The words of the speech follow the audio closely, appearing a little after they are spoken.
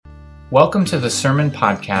Welcome to the Sermon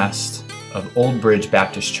Podcast of Old Bridge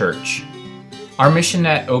Baptist Church. Our mission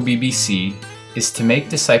at OBBC is to make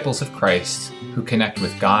disciples of Christ who connect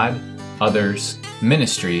with God, others,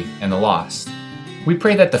 ministry, and the lost. We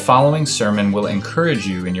pray that the following sermon will encourage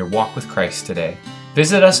you in your walk with Christ today.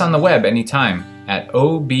 Visit us on the web anytime at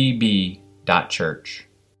obb.church.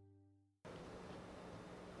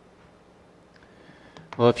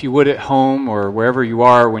 Well, if you would at home or wherever you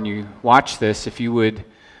are when you watch this, if you would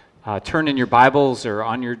turn in your Bibles or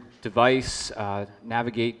on your device,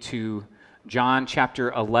 navigate to John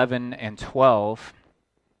chapter 11 and 12.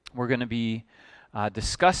 We're going to be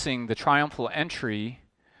discussing the triumphal entry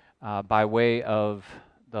by way of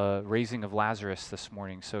the raising of Lazarus this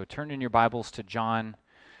morning. So turn in your Bibles to John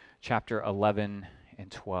chapter 11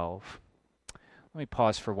 and 12. Let me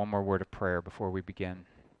pause for one more word of prayer before we begin.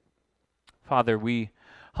 Father, we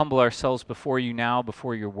humble ourselves before you now,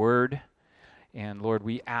 before your word. And Lord,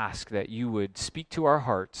 we ask that you would speak to our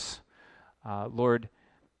hearts. Lord,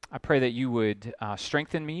 I pray that you would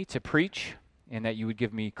strengthen me to preach and that you would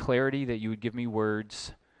give me clarity, that you would give me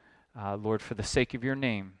words, Lord, for the sake of your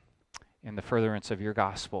name and the furtherance of your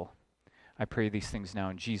gospel. I pray these things now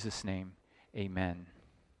in Jesus' name. Amen.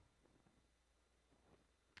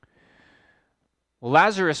 Well,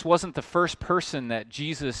 Lazarus wasn't the first person that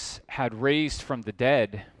Jesus had raised from the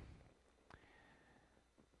dead,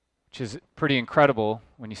 which is pretty incredible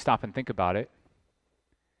when you stop and think about it.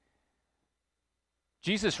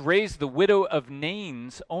 Jesus raised the widow of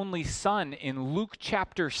Nain's only son in Luke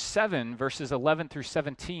chapter 7, verses 11 through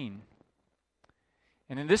 17.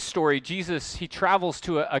 And in this story, Jesus, he travels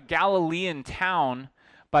to a Galilean town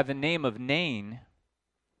by the name of Nain.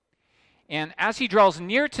 And as he draws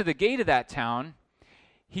near to the gate of that town,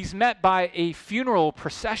 he's met by a funeral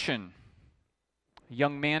procession. A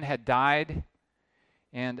young man had died,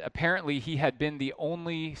 and apparently he had been the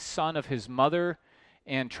only son of his mother,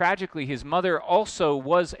 and tragically his mother also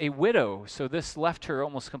was a widow, so this left her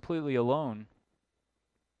almost completely alone.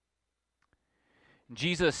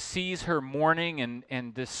 Jesus sees her mourning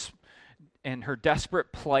and her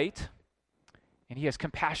desperate plight, and he has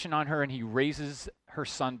compassion on her, and he raises her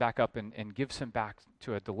son back up and gives him back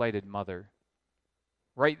to a delighted mother,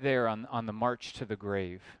 right there on the march to the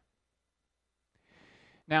grave.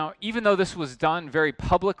 Now, even though this was done very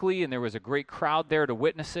publicly and there was a great crowd there to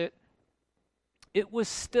witness it, it was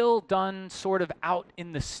still done sort of out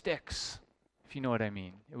in the sticks, if you know what I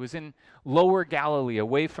mean. It was in Lower Galilee,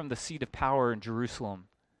 away from the seat of power in Jerusalem.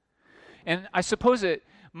 And I suppose it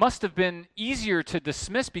must have been easier to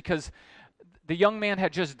dismiss because the young man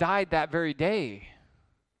had just died that very day.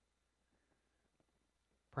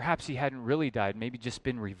 Perhaps he hadn't really died, maybe just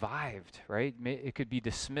been revived, right? It could be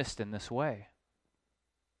dismissed in this way.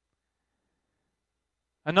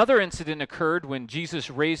 Another incident occurred when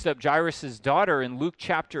Jesus raised up Jairus' daughter in Luke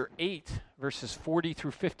chapter 8, verses 40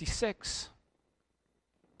 through 56.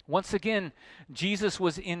 Once again, Jesus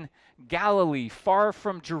was in Galilee, far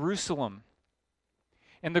from Jerusalem.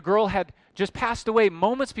 And the girl had just passed away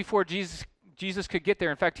moments before Jesus could get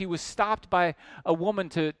there. In fact, he was stopped by a woman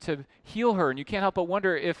to heal her. And you can't help but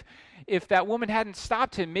wonder if that woman hadn't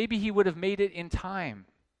stopped him, maybe he would have made it in time.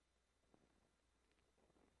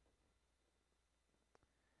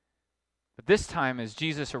 But this time, as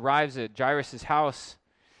Jesus arrives at Jairus' house,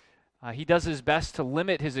 he does his best to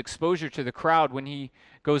limit his exposure to the crowd. When he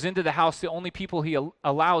goes into the house, the only people he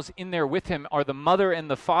allows in there with him are the mother and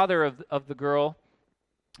the father of the girl,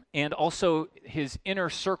 and also his inner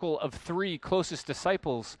circle of three closest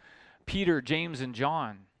disciples, Peter, James, and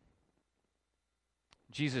John.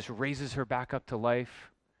 Jesus raises her back up to life,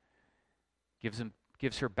 gives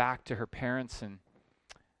her back to her parents, and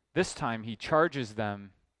this time he charges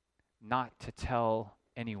them not to tell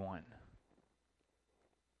anyone.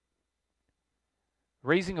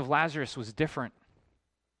 Raising of Lazarus was different.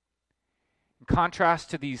 In contrast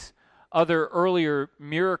to these other earlier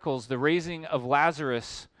miracles, the raising of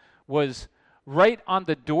Lazarus was right on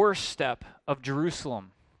the doorstep of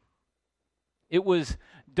Jerusalem. It was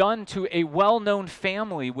done to a well-known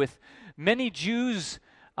family with many Jews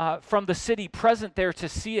from the city present there to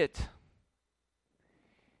see it.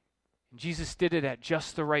 And Jesus did it at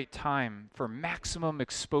just the right time for maximum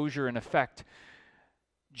exposure and effect,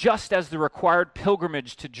 just as the required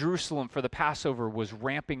pilgrimage to Jerusalem for the Passover was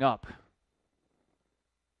ramping up.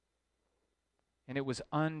 And it was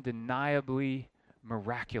undeniably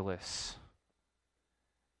miraculous.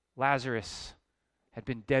 Lazarus had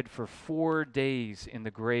been dead for 4 days in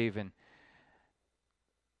the grave and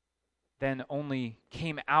then only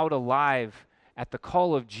came out alive at the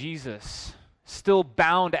call of Jesus still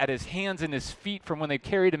bound at his hands and his feet from when they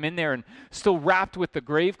carried him in there, and still wrapped with the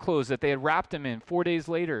grave clothes that they had wrapped him in 4 days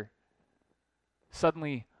later,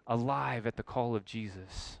 suddenly alive at the call of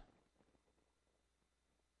Jesus.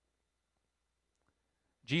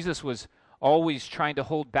 Jesus was always trying to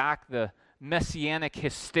hold back the messianic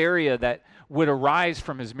hysteria that would arise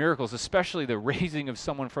from his miracles, especially the raising of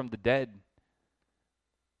someone from the dead.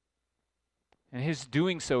 And his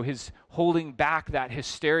doing so, his holding back that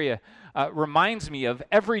hysteria, reminds me of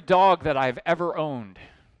every dog that I've ever owned.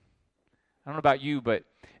 I don't know about you, but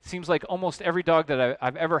it seems like almost every dog that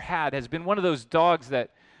I've ever had has been one of those dogs that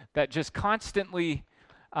just constantly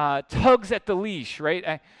tugs at the leash,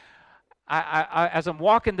 right? As I'm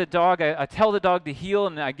walking the dog, I tell the dog to heel,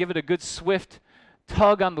 and I give it a good swift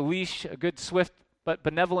tug on the leash, a good swift but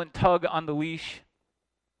benevolent tug on the leash,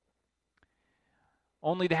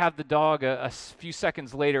 only to have the dog a few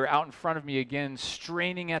seconds later out in front of me again,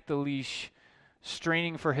 straining at the leash,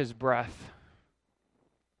 straining for his breath.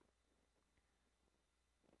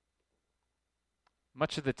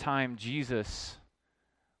 Much of the time, Jesus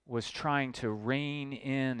was trying to rein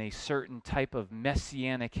in a certain type of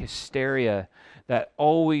messianic hysteria that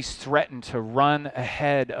always threatened to run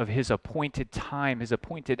ahead of his appointed time, his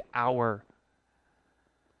appointed hour,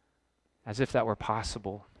 as if that were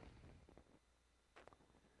possible.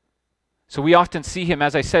 So we often see him,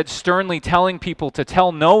 as I said, sternly telling people to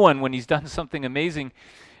tell no one when he's done something amazing.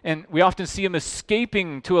 And we often see him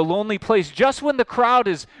escaping to a lonely place just when the crowd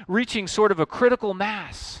is reaching sort of a critical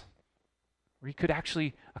mass, where he could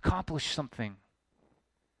actually accomplish something.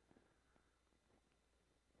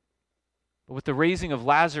 But with the raising of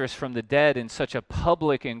Lazarus from the dead in such a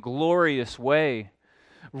public and glorious way,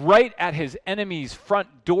 right at his enemy's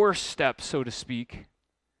front doorstep, so to speak,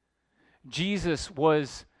 Jesus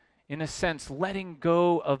was, in a sense, letting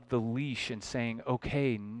go of the leash and saying,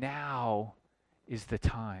 okay, now is the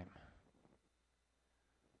time.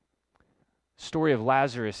 The story of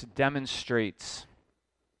Lazarus demonstrates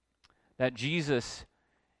that Jesus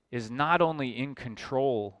is not only in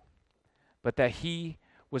control, but that he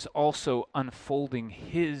was also unfolding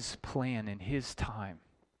his plan in his time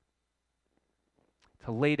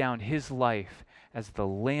to lay down his life as the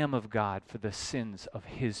Lamb of God for the sins of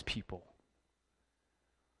his people.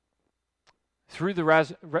 Through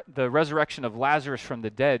the resurrection of Lazarus from the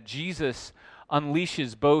dead, Jesus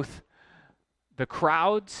unleashes both the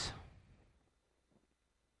crowds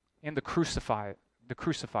and the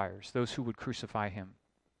crucifiers, those who would crucify him.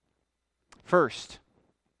 First,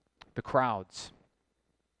 the crowds.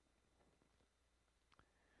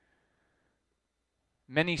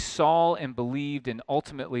 Many saw and believed and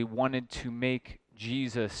ultimately wanted to make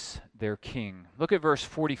Jesus their king. Look at verse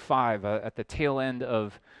 45 at the tail end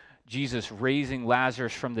of Jesus raising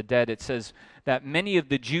Lazarus from the dead. It says that many of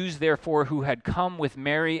the Jews, therefore, who had come with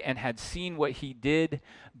Mary and had seen what he did,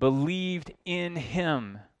 believed in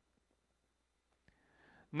him.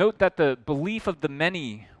 Note that the belief of the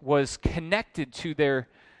many was connected to their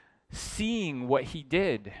seeing what he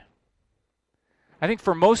did. I think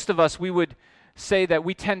for most of us, we would say that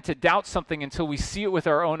we tend to doubt something until we see it with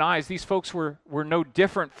our own eyes. These folks were no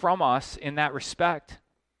different from us in that respect.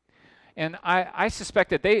 And I suspect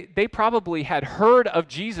that they probably had heard of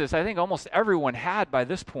Jesus. I think almost everyone had by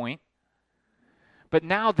this point. But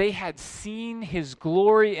now they had seen his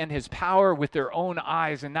glory and his power with their own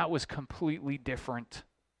eyes, and that was completely different.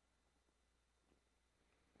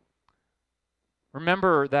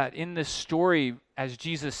 Remember that in this story, as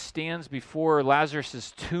Jesus stands before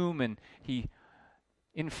Lazarus' tomb and he,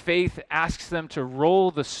 in faith, asks them to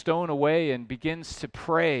roll the stone away and begins to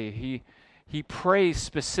pray, he prays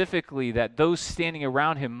specifically that those standing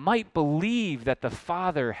around him might believe that the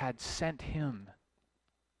Father had sent him.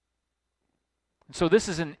 And so this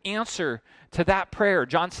is an answer to that prayer.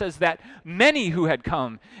 John says that many who had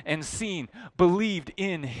come and seen believed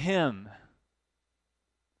in him.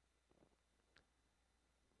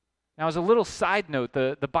 Now, as a little side note,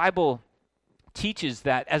 the Bible teaches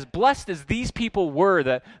that as blessed as these people were,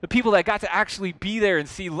 the people that got to actually be there and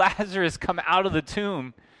see Lazarus come out of the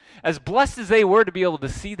tomb, as blessed as they were to be able to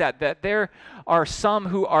see that there are some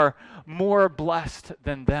who are more blessed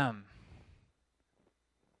than them.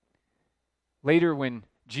 Later, when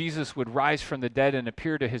Jesus would rise from the dead and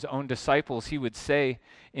appear to his own disciples, he would say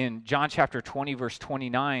in John chapter 20, verse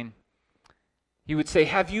 29, he would say,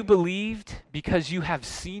 "Have you believed because you have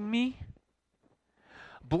seen me?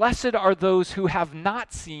 Blessed are those who have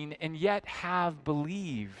not seen and yet have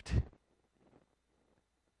believed."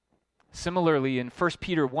 Similarly, in 1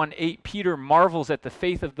 Peter 1:8, Peter marvels at the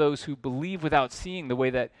faith of those who believe without seeing the way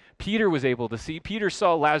that Peter was able to see. Peter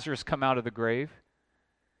saw Lazarus come out of the grave.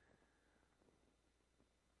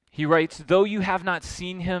 He writes, though you have not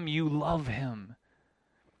seen him, you love him.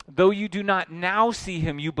 Though you do not now see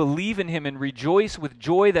him, you believe in him and rejoice with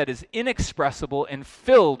joy that is inexpressible and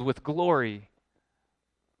filled with glory.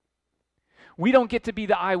 We don't get to be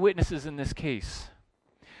the eyewitnesses in this case,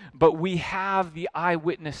 but we have the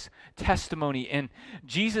eyewitness testimony. And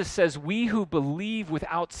Jesus says, we who believe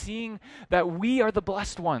without seeing, that we are the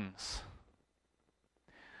blessed ones.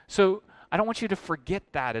 So I don't want you to forget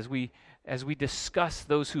that as we discuss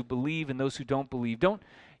those who believe and those who don't believe. Don't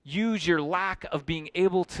use your lack of being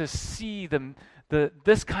able to see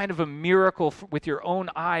this kind of a miracle with your own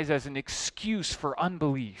eyes as an excuse for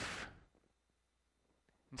unbelief.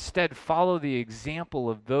 Instead, follow the example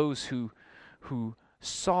of those who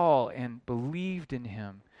saw and believed in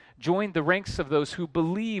him. Join the ranks of those who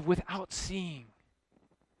believe without seeing,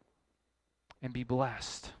 and be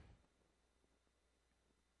blessed.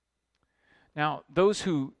 Now, those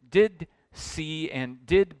who did see and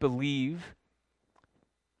did believe,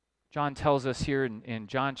 John tells us here in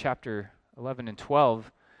John chapter 11 and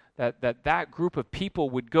 12 that group of people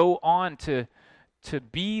would go on to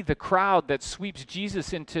be the crowd that sweeps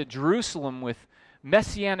Jesus into Jerusalem with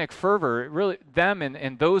messianic fervor. Really, them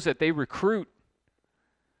and those that they recruit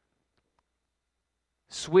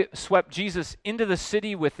swept Jesus into the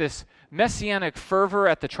city with this messianic fervor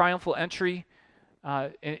at the triumphal entry.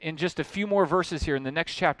 In just a few more verses here in the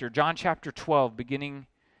next chapter, John chapter 12, beginning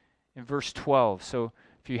in verse 12. So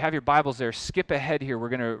if you have your Bibles there, skip ahead here. We're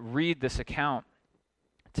going to read this account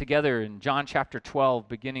together in John chapter 12,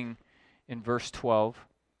 beginning in verse 12.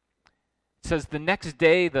 It says, the next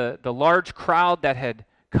day the large crowd that had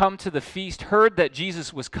come to the feast heard that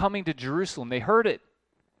Jesus was coming to Jerusalem. They heard it.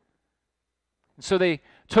 And so they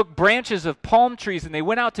took branches of palm trees and they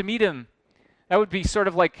went out to meet him. That would be sort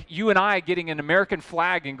of like you and I getting an American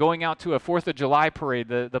flag and going out to a 4th of July parade.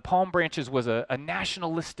 The palm branches was a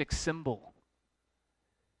nationalistic symbol.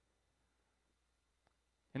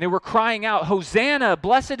 And they were crying out, Hosanna,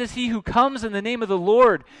 blessed is he who comes in the name of the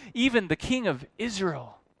Lord, even the King of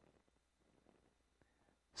Israel.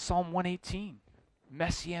 Psalm 118,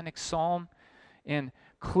 messianic psalm. And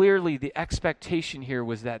clearly the expectation here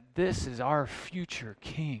was that this is our future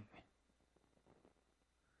king.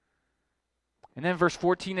 And then verse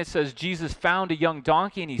 14, it says, Jesus found a young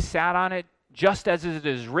donkey and he sat on it, just as it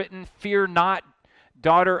is written, fear not,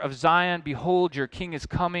 daughter of Zion, behold, your king is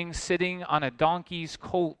coming, sitting on a donkey's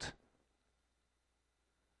colt.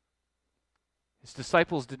 His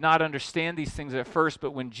disciples did not understand these things at first,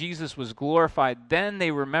 but when Jesus was glorified, then they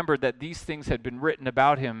remembered that these things had been written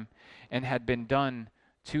about him and had been done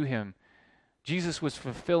to him. Jesus was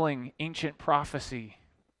fulfilling ancient prophecy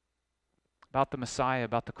about the Messiah,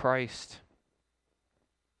 about the Christ.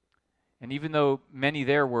 And even though many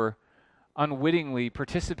there were unwittingly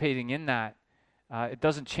participating in that, it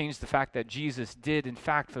doesn't change the fact that Jesus did, in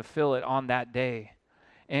fact, fulfill it on that day.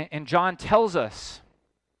 And John tells us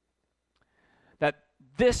that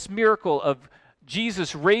this miracle of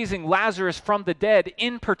Jesus raising Lazarus from the dead,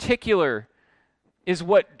 in particular, is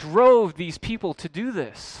what drove these people to do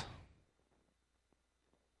this.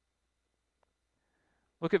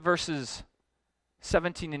 Look at verses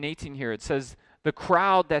 17 and 18 here. It says, the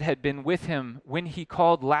crowd that had been with him when he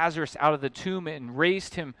called Lazarus out of the tomb and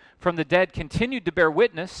raised him from the dead continued to bear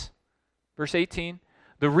witness. Verse 18,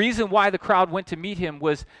 the reason why the crowd went to meet him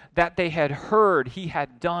was that they had heard he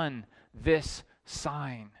had done this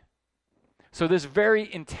sign. So this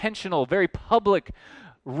very intentional, very public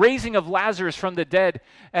raising of Lazarus from the dead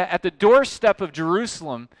at the doorstep of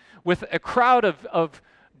Jerusalem with a crowd of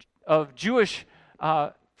Jewish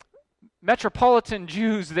metropolitan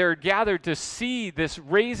Jews there gathered to see this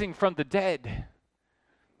raising from the dead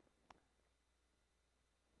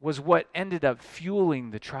was what ended up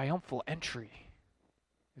fueling the triumphal entry.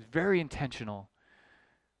 It was very intentional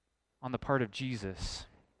on the part of Jesus.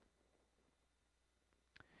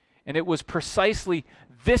 And it was precisely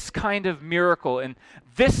this kind of miracle and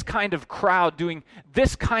this kind of crowd doing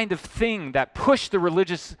this kind of thing that pushed the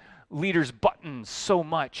religious leaders' buttons so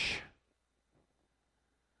much.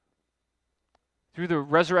 Through the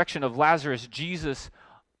resurrection of Lazarus, Jesus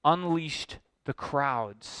unleashed the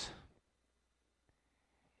crowds.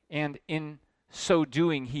 And in so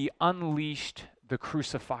doing, he unleashed the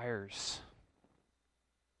crucifiers.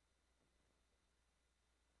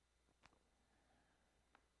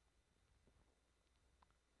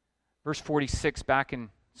 Verse 46,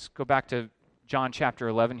 let's go back to John chapter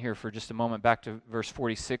 11 here for just a moment, back to verse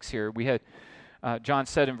 46 here. We had John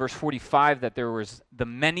said in verse 45 that there was the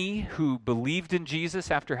many who believed in Jesus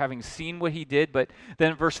after having seen what he did, but then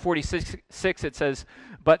in verse 46 it says,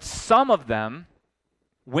 but some of them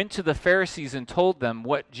went to the Pharisees and told them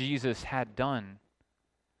what Jesus had done.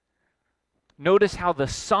 Notice how the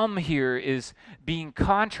some here is being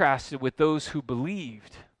contrasted with those who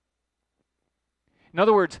believed. In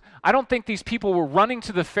other words, I don't think these people were running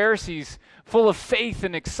to the Pharisees full of faith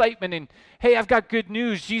and excitement and, hey, I've got good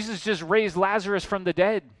news. Jesus just raised Lazarus from the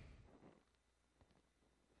dead.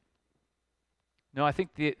 No, I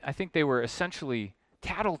think they were essentially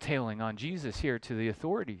tattletaling on Jesus here to the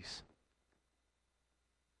authorities.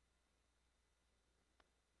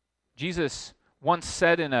 Jesus once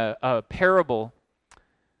said in a parable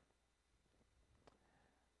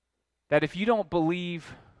that if you don't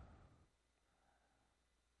believe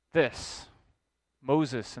this,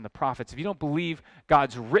 Moses and the prophets, if you don't believe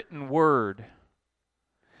God's written word,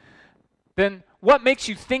 then what makes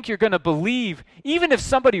you think you're going to believe even if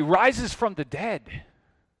somebody rises from the dead?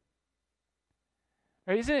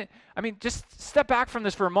 Right, isn't it? I mean, just step back from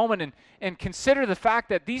this for a moment and consider the fact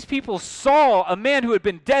that these people saw a man who had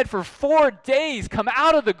been dead for 4 days come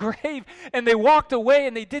out of the grave, and they walked away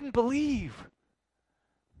and they didn't believe.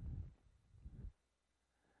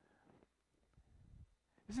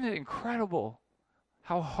 Isn't it incredible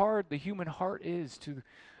how hard the human heart is to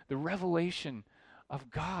the revelation of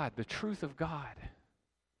God, the truth of God?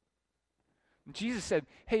 And Jesus said,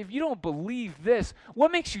 hey, if you don't believe this,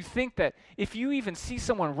 what makes you think that if you even see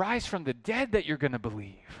someone rise from the dead that you're going to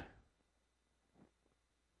believe?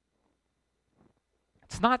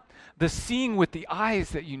 It's not the seeing with the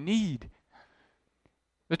eyes that you need.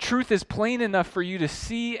 The truth is plain enough for you to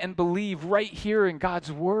see and believe right here in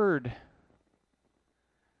God's word.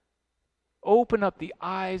 Open up the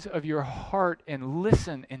eyes of your heart and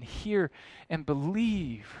listen and hear and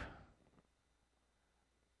believe.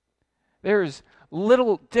 There's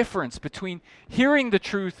little difference between hearing the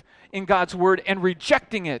truth in God's word and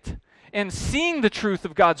rejecting it, and seeing the truth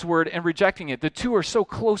of God's word and rejecting it. The two are so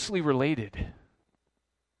closely related.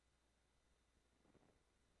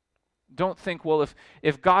 Don't think, well,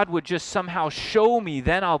 if God would just somehow show me,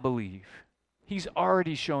 then I'll believe. He's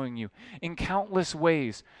already showing you in countless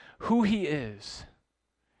ways who he is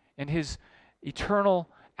and his eternal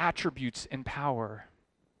attributes and power.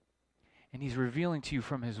 And he's revealing to you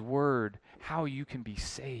from his word how you can be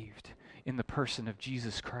saved in the person of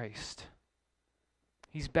Jesus Christ.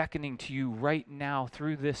 He's beckoning to you right now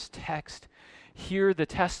through this text. Hear the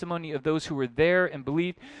testimony of those who were there and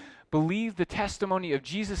believed. Believe the testimony of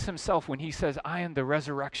Jesus himself when he says, I am the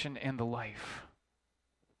resurrection and the life.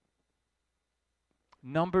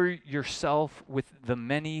 Number yourself with the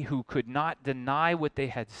many who could not deny what they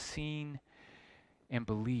had seen and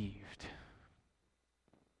believed.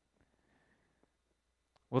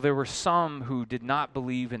 Well, there were some who did not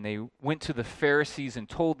believe, and they went to the Pharisees and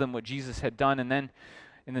told them what Jesus had done. And then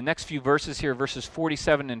in the next few verses here, verses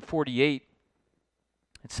 47 and 48,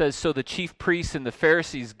 it says, so the chief priests and the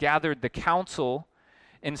Pharisees gathered the council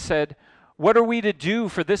and said, what are we to do,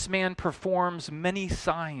 for this man performs many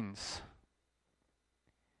signs?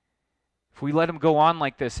 If we let him go on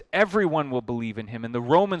like this, everyone will believe in him, and the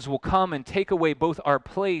Romans will come and take away both our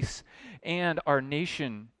place and our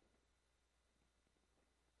nation.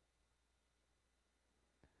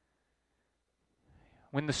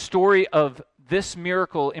 When the story of this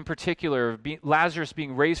miracle in particular, of Lazarus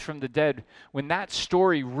being raised from the dead, when that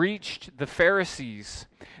story reached the Pharisees,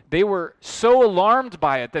 they were so alarmed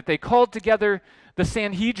by it that they called together the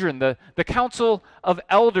Sanhedrin, the council of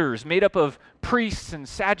elders made up of priests and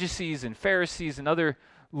Sadducees and Pharisees and other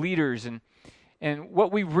leaders. And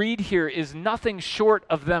what we read here is nothing short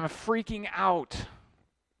of them freaking out.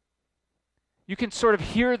 You can sort of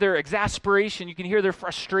hear their exasperation, you can hear their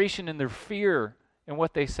frustration and their fear in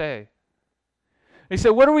what they say. They say,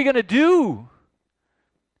 what are we going to do?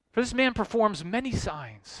 For this man performs many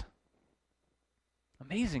signs.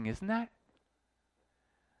 Amazing, isn't that?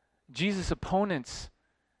 Jesus' opponents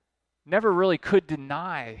never really could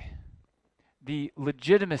deny the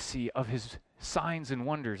legitimacy of his signs and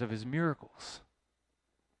wonders, of his miracles.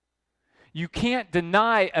 You can't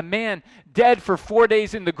deny a man dead for 4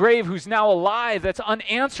 days in the grave who's now alive. That's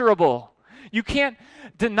unanswerable. You can't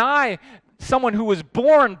deny someone who was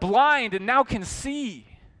born blind and now can see.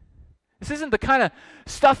 This isn't the kind of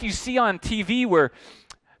stuff you see on TV where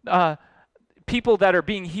people that are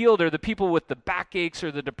being healed are the people with the backaches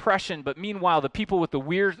or the depression, but meanwhile the people with the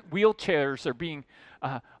weird wheelchairs are being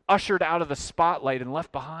ushered out of the spotlight and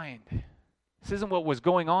left behind. This isn't what was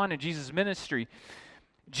going on in Jesus' ministry.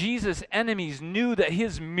 Jesus' enemies knew that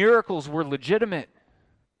his miracles were legitimate.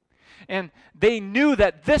 And they knew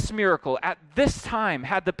that this miracle at this time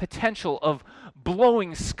had the potential of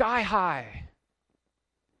blowing sky high.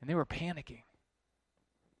 And they were panicking.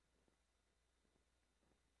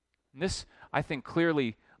 And this, I think,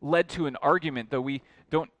 clearly led to an argument, though we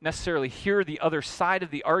don't necessarily hear the other side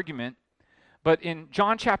of the argument. But in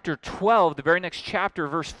John chapter 12, the very next chapter,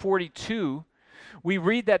 verse 42, we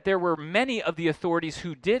read that there were many of the authorities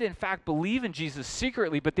who did, in fact, believe in Jesus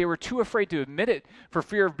secretly, but they were too afraid to admit it for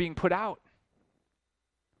fear of being put out.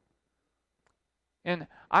 And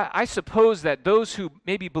I suppose that those who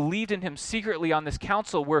maybe believed in him secretly on this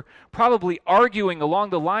council were probably arguing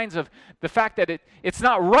along the lines of the fact that it's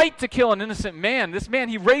not right to kill an innocent man. This man,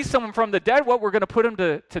 he raised someone from the dead. What, we're going to put him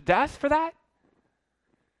to death for that?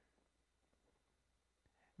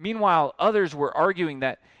 Meanwhile, others were arguing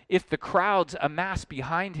that if the crowds amass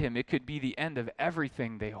behind him, it could be the end of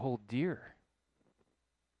everything they hold dear.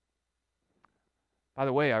 By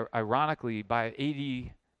the way, ironically, by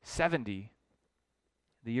AD 70,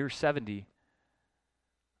 the year 70,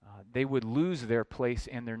 they would lose their place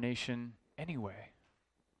and their nation anyway,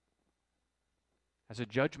 as a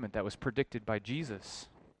judgment that was predicted by Jesus.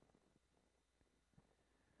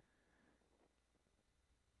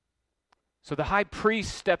 So the high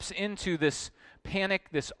priest steps into this panic,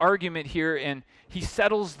 this argument here, and he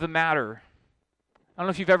settles the matter. I don't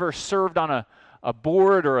know if you've ever served on a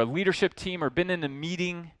board or a leadership team or been in a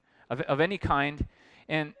meeting of any kind,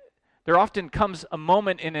 and there often comes a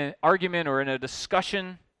moment in an argument or in a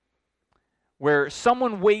discussion where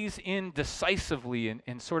someone weighs in decisively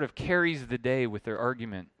and sort of carries the day with their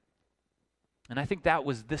argument. And I think that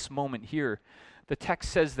was this moment here. The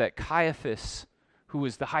text says that Caiaphas, who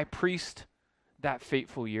was the high priest that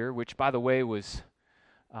fateful year, which, by the way, was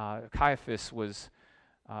Caiaphas was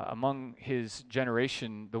among his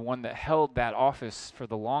generation the one that held that office for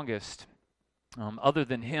the longest. Other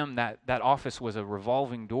than him, that office was a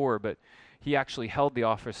revolving door, but he actually held the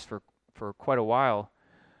office for quite a while.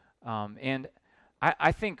 And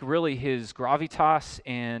I think really his gravitas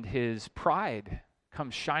and his pride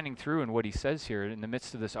comes shining through in what he says here in the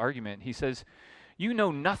midst of this argument. He says, "You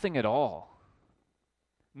know nothing at all,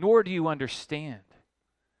 nor do you understand.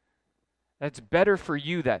 It's better for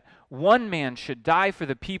you that one man should die for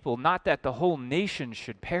the people, not that the whole nation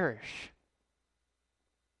should perish."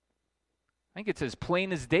 I think it's as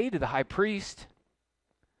plain as day to the high priest.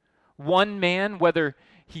 One man, whether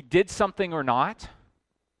he did something or not,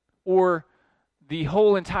 or the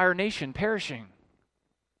whole entire nation perishing.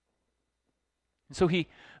 And so he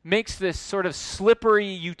makes this sort of slippery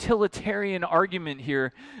utilitarian argument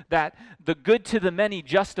here that the good to the many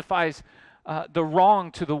justifies the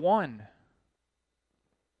wrong to the one.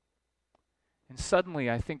 And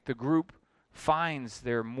suddenly I think the group finds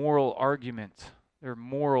their moral argument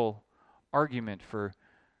for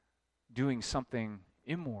doing something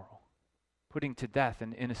immoral, putting to death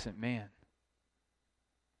an innocent man.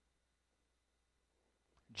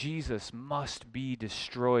 Jesus must be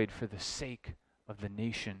destroyed for the sake of the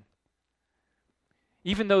nation.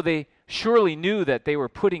 Even though they surely knew that they were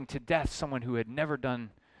putting to death someone who had never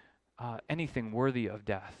done anything worthy of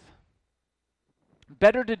death.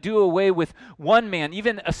 Better to do away with one man,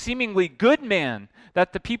 even a seemingly good man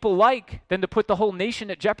that the people like, than to put the whole nation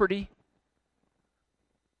at jeopardy.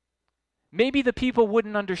 Maybe the people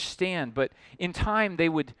wouldn't understand, but in time they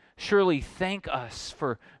would surely thank us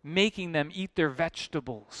for making them eat their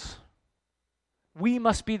vegetables. We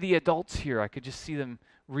must be the adults here. I could just see them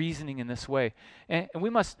reasoning in this way. And we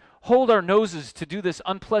must hold our noses to do this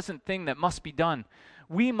unpleasant thing that must be done.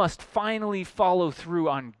 We must finally follow through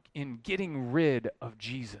in getting rid of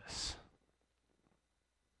Jesus.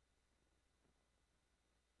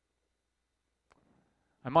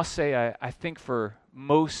 I must say, I think for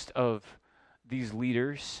most of these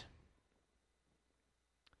leaders,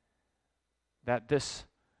 that this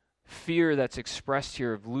fear that's expressed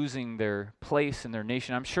here of losing their place in their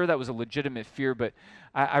nation, I'm sure that was a legitimate fear, but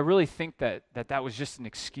I really think that was just an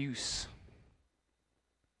excuse.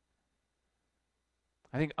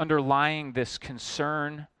 I think underlying this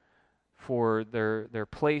concern for their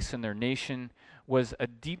place in their nation was a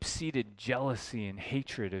deep-seated jealousy and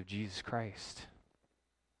hatred of Jesus Christ.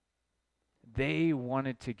 They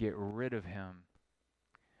wanted to get rid of him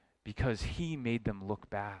because he made them look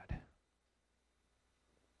bad.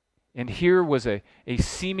 And here was a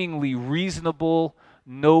seemingly reasonable,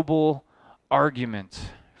 noble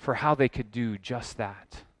argument for how they could do just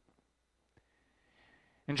that.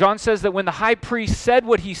 And John says that when the high priest said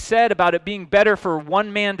what he said about it being better for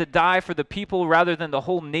one man to die for the people rather than the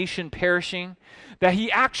whole nation perishing, that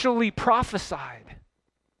he actually prophesied.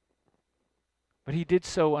 But he did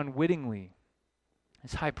so unwittingly.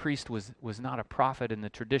 This high priest was not a prophet in the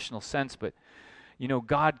traditional sense, but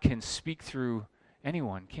God can speak through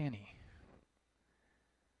anyone, can he?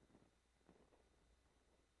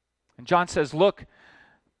 And John says, look,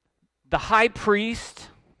 the high priest,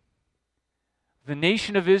 the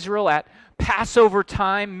nation of Israel at Passover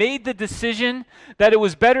time, made the decision that it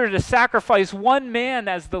was better to sacrifice one man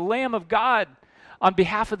as the Lamb of God on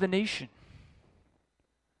behalf of the nation.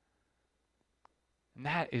 And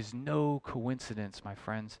that is no coincidence, my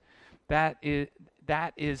friends. That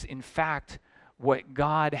is in fact what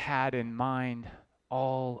God had in mind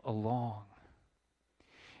all along.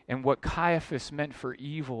 And what Caiaphas meant for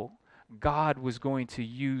evil, God was going to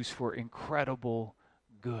use for incredible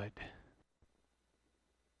good.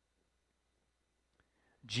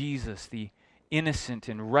 Jesus, the innocent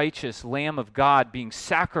and righteous Lamb of God, being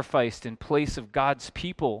sacrificed in place of God's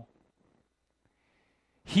people.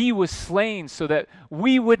 He was slain so that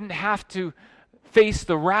we wouldn't have to face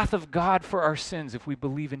the wrath of God for our sins if we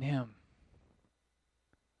believe in him.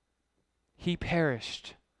 He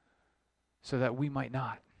perished so that we might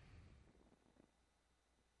not.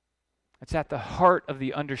 It's at the heart of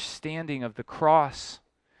the understanding of the cross.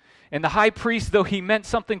 And the high priest, though he meant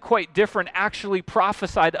something quite different, actually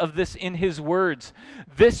prophesied of this in his words.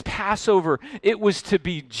 This Passover, it was to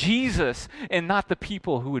be Jesus and not the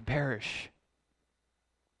people who would perish.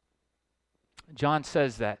 John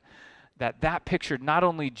says that pictured not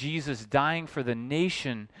only Jesus dying for the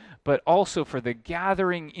nation, but also for the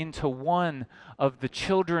gathering into one of the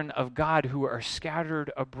children of God who are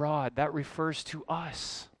scattered abroad. That refers to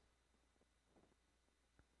us.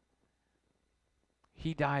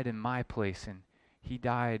 He died in my place, and he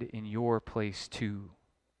died in your place too.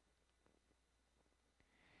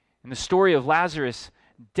 And the story of Lazarus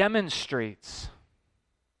demonstrates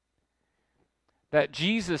that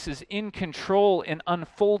Jesus is in control in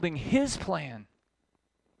unfolding his plan.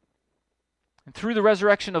 And through the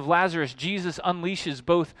resurrection of Lazarus, Jesus unleashes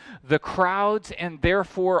both the crowds and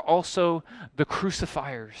therefore also the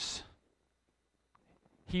crucifiers.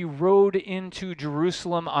 He rode into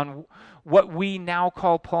Jerusalem on what we now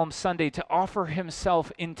call Palm Sunday to offer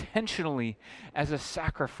himself intentionally as a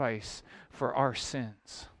sacrifice for our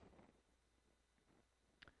sins.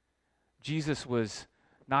 Jesus was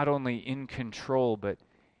not only in control, but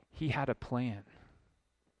he had a plan.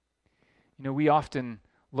 You know, we often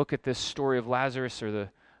look at this story of Lazarus or the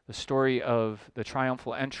story of the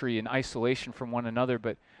triumphal entry in isolation from one another,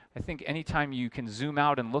 but I think anytime you can zoom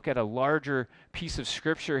out and look at a larger piece of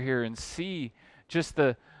Scripture here and see just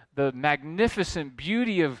the magnificent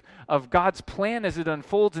beauty of God's plan as it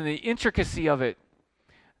unfolds and the intricacy of it,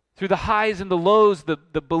 through the highs and the lows, the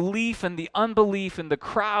belief and the unbelief and the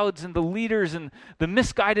crowds and the leaders and the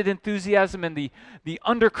misguided enthusiasm and the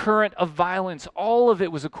undercurrent of violence, all of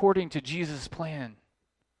it was according to Jesus' plan.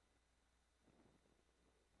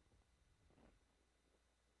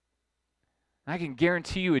 I can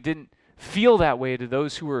guarantee you it didn't feel that way to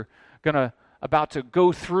those who were about to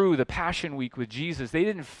go through the Passion Week with Jesus. They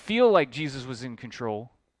didn't feel like Jesus was in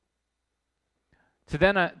control. To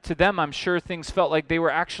them, I'm sure things felt like they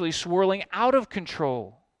were actually swirling out of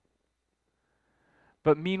control.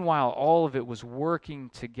 But meanwhile, all of it was working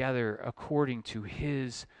together according to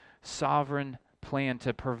his sovereign plan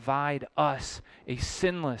to provide us a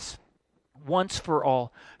sinless, once for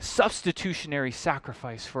all, substitutionary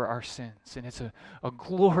sacrifice for our sins. And it's a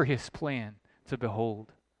glorious plan to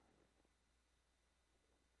behold.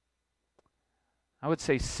 I would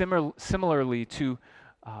say similarly to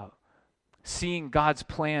seeing God's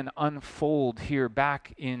plan unfold here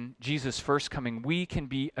back in Jesus' first coming, we can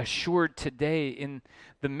be assured today in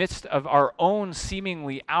the midst of our own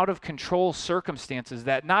seemingly out of control circumstances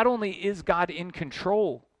that not only is God in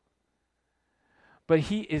control, but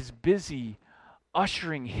he is busy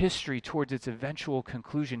ushering history towards its eventual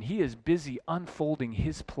conclusion. He is busy unfolding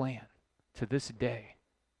his plan to this day.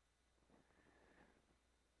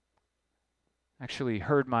 Actually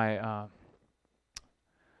heard my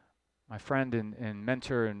friend and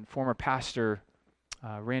mentor and former pastor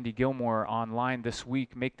Randy Gilmore online this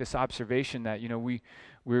week make this observation that, you know,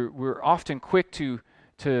 we're often quick to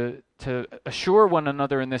assure one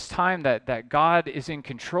another in this time that God is in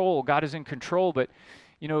control. God is in control, but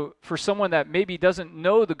you know, for someone that maybe doesn't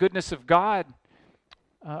know the goodness of God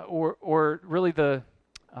or really the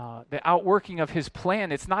outworking of his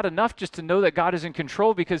plan, it's not enough just to know that God is in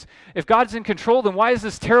control, because if God's in control, then why is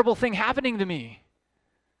this terrible thing happening to me?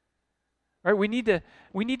 Right? We need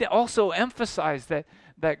to also emphasize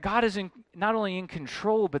that God is not only in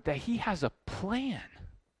control, but that he has a plan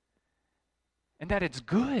and that it's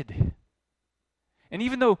good. And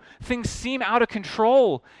even though things seem out of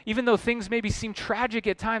control, even though things maybe seem tragic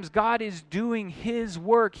at times, God is doing his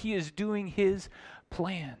work. He is doing his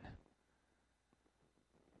plan.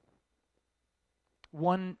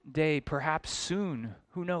 One day, perhaps soon,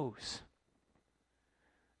 who knows?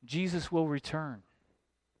 Jesus will return.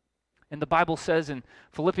 And the Bible says in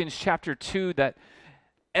Philippians chapter 2 that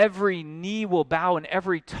every knee will bow and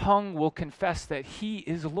every tongue will confess that he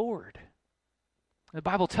is Lord. The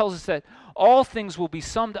Bible tells us that all things will be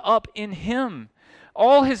summed up in him.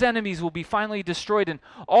 All his enemies will be finally destroyed, and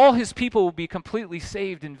all his people will be completely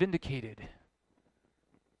saved and vindicated.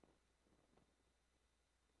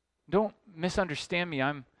 Don't misunderstand me.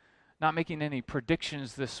 I'm not making any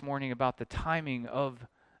predictions this morning about the timing of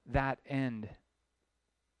that end.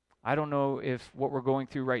 I don't know if what we're going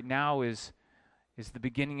through right now is the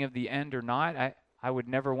beginning of the end or not. I would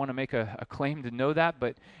never want to make a claim to know that,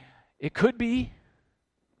 but it could be.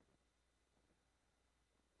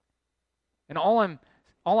 And all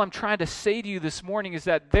I'm trying to say to you this morning is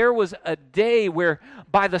that there was a day where,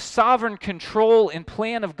 by the sovereign control and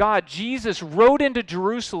plan of God, Jesus rode into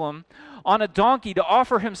Jerusalem on a donkey to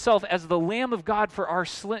offer himself as the Lamb of God for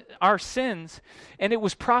our sins, and it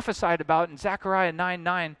was prophesied about in Zechariah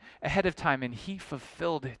 9:9 ahead of time, and he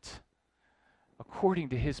fulfilled it according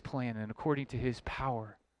to his plan and according to his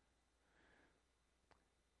power.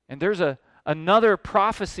 And there's another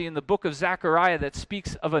prophecy in the book of Zechariah that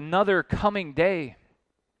speaks of another coming day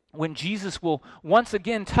when Jesus will once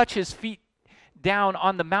again touch his feet down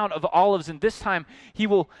on the Mount of Olives, and this time he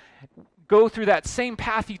will go through that same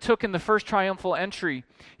path he took in the first triumphal entry.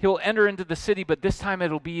 He'll enter into the city, but this time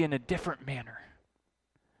it'll be in a different manner.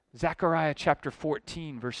 Zechariah chapter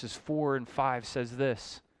 14, verses 4 and 5 says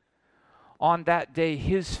this: on that day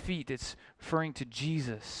his feet, it's referring to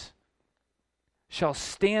Jesus, shall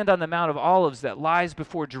stand on the Mount of Olives that lies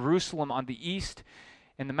before Jerusalem on the east,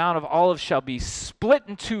 and the Mount of Olives shall be split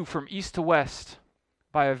in two from east to west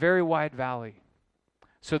by a very wide valley,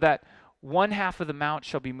 so that one half of the mount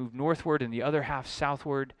shall be moved northward and the other half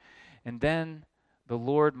southward, and then the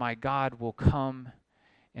Lord my God will come,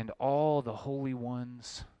 and all the holy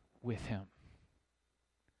ones with him.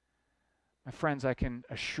 My friends, I can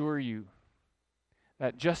assure you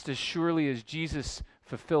that just as surely as Jesus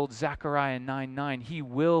fulfilled Zechariah 9:9, he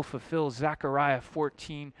will fulfill Zechariah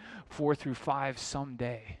 14:4-5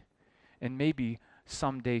 someday, and maybe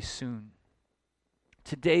someday soon.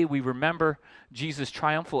 Today we remember Jesus'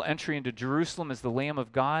 triumphal entry into Jerusalem as the Lamb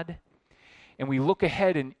of God, and we look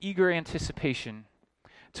ahead in eager anticipation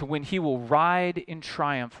to when he will ride in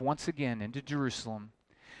triumph once again into Jerusalem,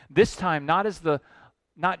 this time not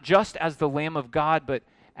just as the Lamb of God, but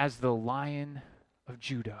as the Lion of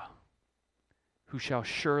Judah, who shall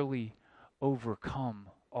surely overcome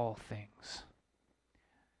all things.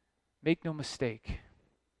 Make no mistake,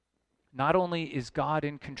 not only is God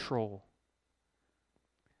in control,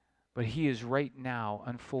 but he is right now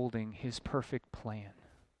unfolding his perfect plan.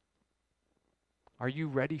 Are you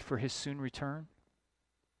ready for his soon return?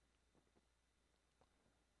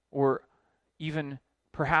 Or even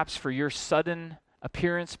perhaps for your sudden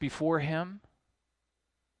appearance before him?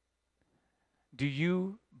 Do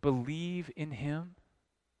you believe in him?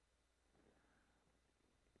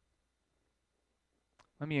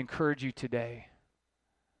 Let me encourage you today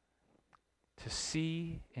to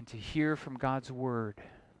see and to hear from God's word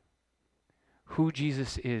who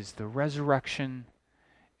Jesus is, the resurrection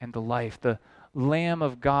and the life, the Lamb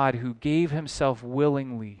of God who gave himself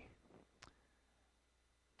willingly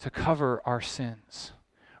to cover our sins.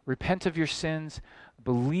 Repent of your sins,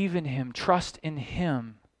 believe in him, trust in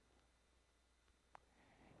him,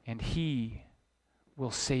 and he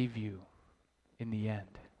will save you in the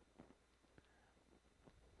end.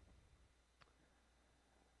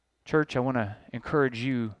 Church, I want to encourage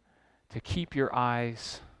you to keep your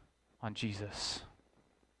eyes on Jesus.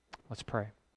 Let's pray.